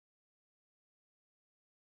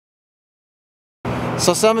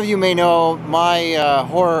So some of you may know my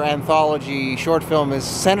horror anthology short film is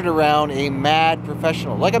centered around a mad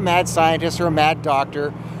professional, like a mad scientist or a mad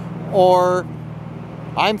doctor, or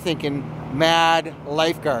I'm thinking mad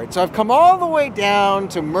lifeguard. So I've come all the way down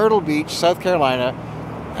to Myrtle Beach, South Carolina.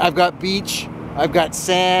 I've got beach, I've got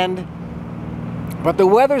sand, but the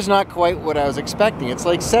weather's not quite what I was expecting. It's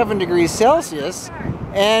like 7 degrees Celsius,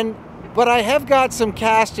 but I have got some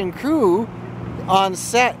cast and crew on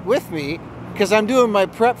set with me because I'm doing my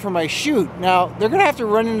prep for my shoot. Now, they're gonna have to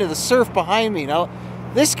run into the surf behind me. Now,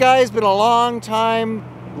 this guy's been a long time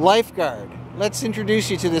lifeguard. Let's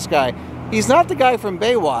introduce you to this guy. He's not the guy from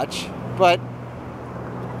Baywatch, but...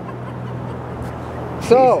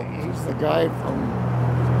 So... He's the guy from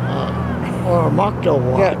Mocktail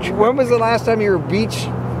Watch. Yeah, when was the last time you were beach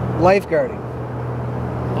lifeguarding?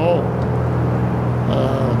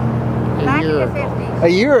 A year ago. A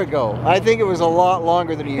year ago. I think it was a lot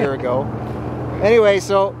longer than a year ago. Anyway,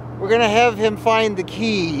 so we're going to have him find the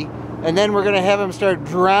key, and then we're going to have him start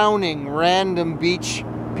drowning random beach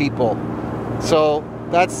people. So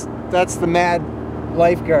that's the mad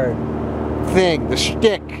lifeguard thing, the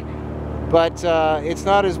shtick. But it's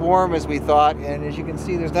not as warm as we thought, and as you can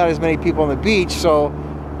see, there's not as many people on the beach, so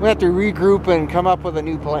we have to regroup and come up with a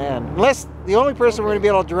new plan. Unless the only person we're going to be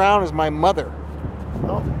able to drown is my mother.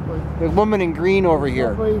 Oh, The woman in green over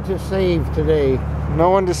here. nobody to save today. No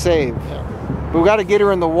one to save. Yeah. But we've got to get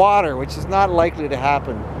her in the water, which is not likely to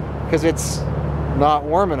happen because it's not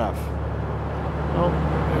warm enough. No,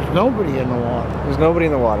 there's nobody in the water. There's nobody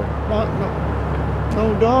in the water.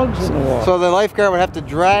 No dogs in the water. So the lifeguard would have to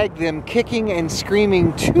drag them kicking and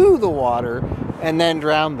screaming to the water and then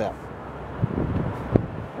drown them.